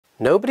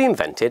nobody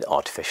invented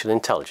artificial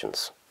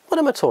intelligence. What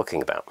am I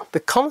talking about?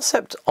 The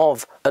concept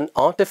of an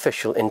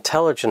artificial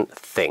intelligent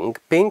thing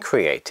being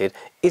created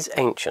is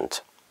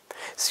ancient.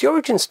 It's the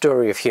origin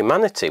story of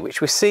humanity,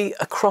 which we see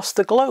across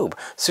the globe,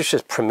 such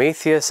as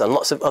Prometheus and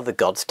lots of other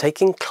gods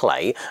taking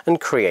clay and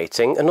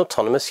creating an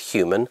autonomous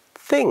human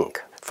thing.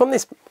 From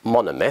this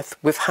monomyth,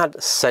 we've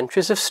had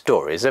centuries of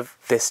stories of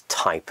this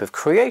type of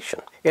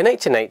creation. In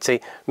 1880,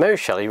 Mary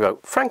Shelley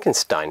wrote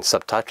Frankenstein,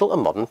 subtitle A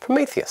Modern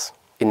Prometheus.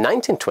 In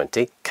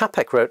 1920,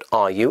 Capek wrote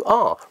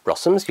R.U.R.,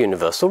 Rossum's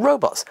Universal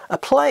Robots, a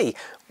play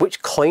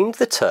which coined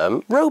the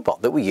term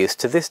robot that we use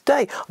to this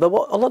day. Though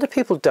what a lot of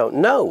people don't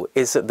know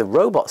is that the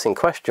robots in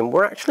question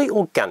were actually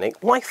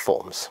organic life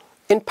forms.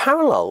 In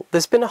parallel,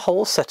 there's been a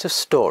whole set of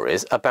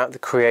stories about the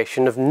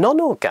creation of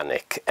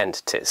non-organic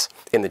entities.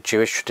 In the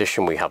Jewish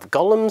tradition we have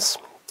golems.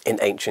 In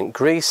ancient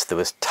Greece there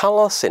was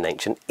Talos, in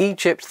ancient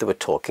Egypt there were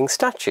talking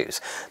statues.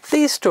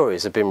 These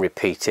stories have been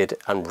repeated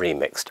and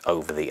remixed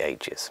over the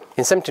ages.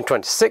 In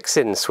 1726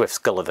 in Swift's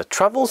Gulliver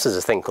Travels there's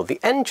a thing called the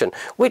engine,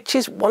 which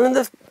is one of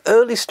the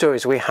early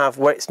stories we have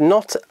where it's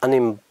not an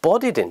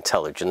embodied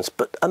intelligence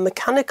but a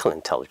mechanical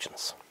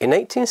intelligence. In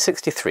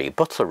 1863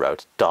 Butler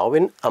wrote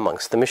Darwin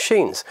Amongst the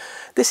Machines.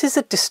 This is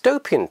a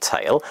dystopian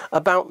tale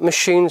about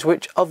machines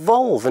which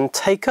evolve and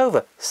take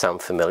over.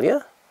 Sound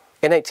familiar?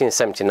 In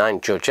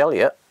 1879 George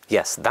Eliot,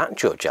 yes, that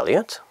George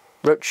Eliot,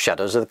 wrote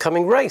Shadows of the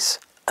Coming Race,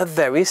 a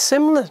very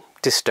similar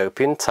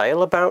dystopian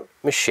tale about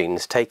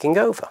machines taking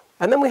over.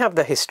 And then we have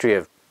the history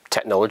of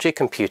technology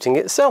computing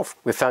itself.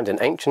 We found an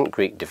ancient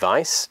Greek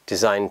device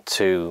designed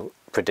to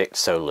predict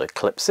solar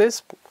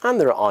eclipses,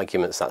 and there are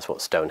arguments that's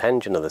what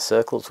Stonehenge and other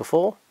circles were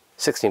for.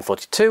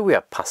 1642 we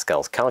have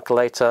Pascal's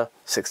calculator.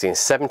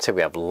 1670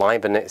 we have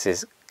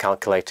Leibniz's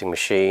calculating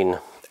machine.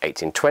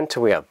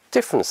 1820 we have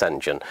difference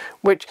engine,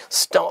 which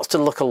starts to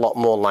look a lot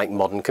more like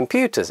modern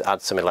computers,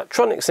 add some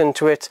electronics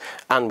into it,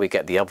 and we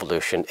get the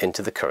evolution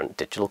into the current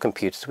digital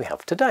computers we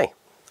have today.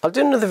 I'll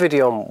do another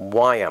video on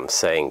why I'm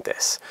saying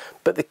this,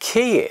 but the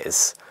key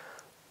is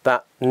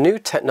that new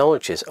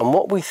technologies and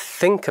what we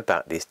think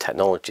about these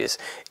technologies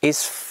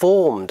is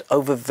formed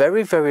over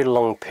very, very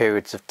long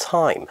periods of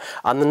time,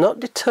 and they're not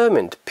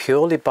determined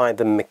purely by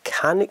the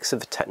mechanics of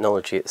the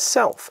technology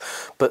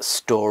itself, but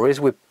stories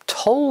we're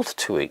told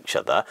to each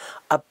other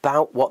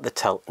about what the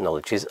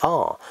technologies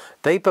are.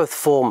 They both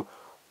form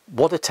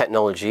what a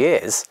technology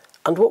is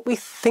and what we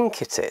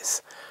think it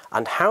is,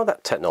 and how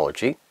that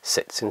technology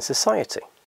sits in society.